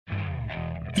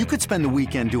You could spend the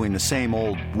weekend doing the same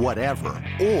old whatever,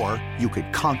 or you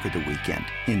could conquer the weekend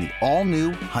in the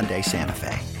all-new Hyundai Santa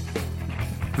Fe.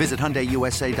 Visit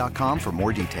HyundaiUSA.com for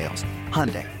more details.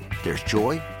 Hyundai, there's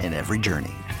joy in every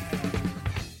journey.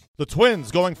 The Twins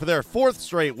going for their fourth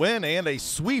straight win and a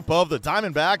sweep of the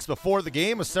Diamondbacks. Before the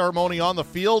game, a ceremony on the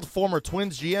field. Former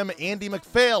Twins GM Andy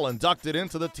MacPhail inducted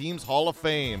into the team's Hall of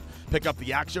Fame. Pick up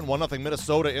the action, 1-0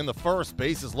 Minnesota in the first.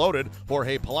 Bases loaded.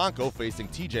 Jorge Polanco facing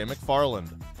TJ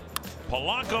McFarland.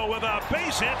 Polanco with a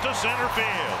base hit to center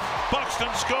field.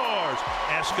 Buxton scores.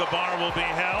 Escobar will be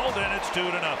held, and it's 2-0.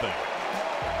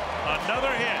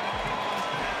 Another hit.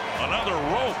 Another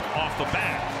rope off the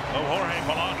bat of Jorge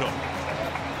Polanco.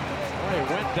 He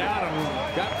went down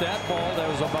and got that ball that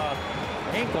was about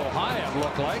ankle high, it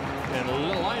looked like, and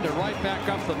lined it right back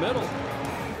up the middle.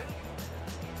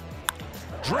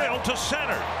 Drilled to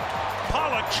center.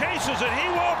 Pollock chases it. He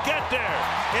won't get there.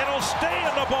 It'll stay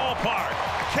in the ballpark.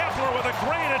 Kepler with a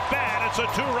great at bat. It's a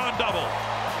 2-run double.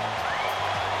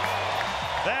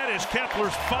 That is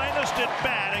Kepler's finest at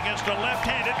bat against a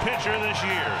left-handed pitcher this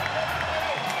year.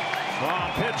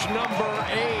 On pitch number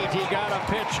 8, he got a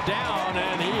pitch down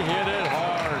and he hit it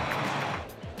hard.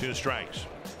 2 strikes.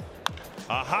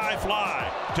 A high fly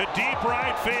to deep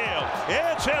right field.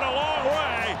 It's hit a long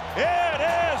way. It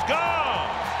is gone.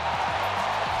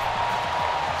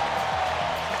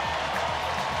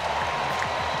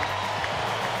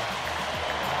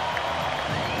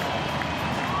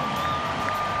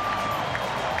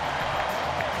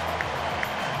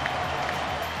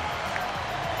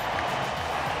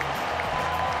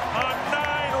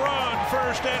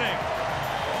 First inning.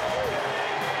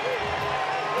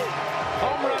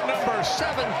 Home run number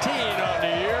 17 on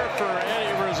the year for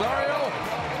Eddie Rosario.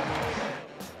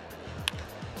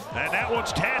 And that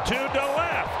one's tattooed to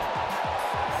left.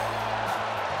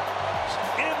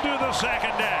 Into the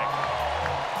second deck.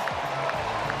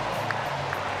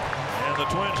 And the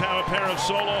Twins have a pair of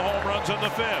solo home runs in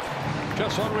the 5th.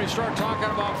 Just when we start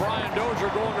talking about Brian Dozier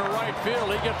going to right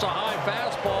field, he gets a high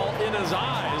fastball in his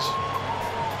eyes.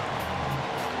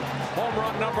 Home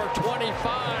run number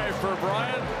 25 for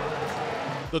Brian.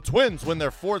 The Twins win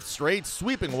their fourth straight,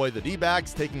 sweeping away the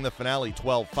D-backs, taking the finale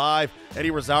 12-5.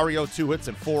 Eddie Rosario, 2 hits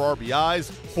and 4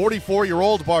 RBIs.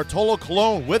 44-year-old Bartolo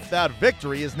Colon, with that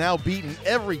victory, has now beaten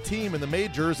every team in the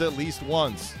majors at least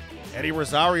once. Eddie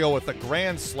Rosario with a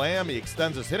grand slam. He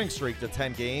extends his hitting streak to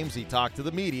 10 games. He talked to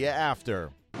the media after.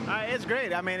 It's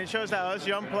great. I mean, it shows that us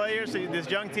young players, this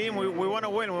young team, we want to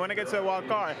win. We want to get to the wild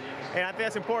card. And I think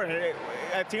that's important.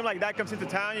 A team like that comes into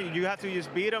town, you have to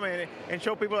just beat them and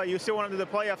show people that you still want to do the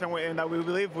playoffs and that we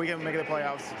believe we can make the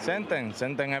playoffs. Same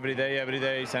thing every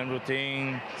day, same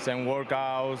routine, same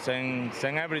workouts,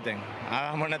 same everything.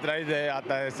 I'm going to try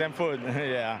the same food.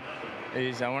 Yeah.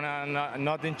 I want to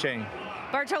nothing change.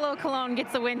 Bartolo Colon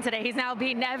gets the win today. He's now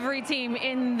beaten every team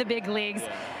in the big leagues.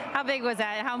 How big was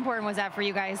that? How important was that for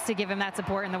you guys to give him that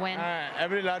support in the win?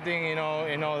 Every Latin, you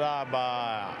know that, but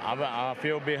I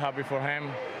feel big happy for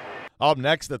him. Up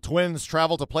next, the Twins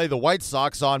travel to play the White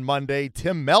Sox on Monday.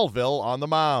 Tim Melville on the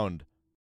mound.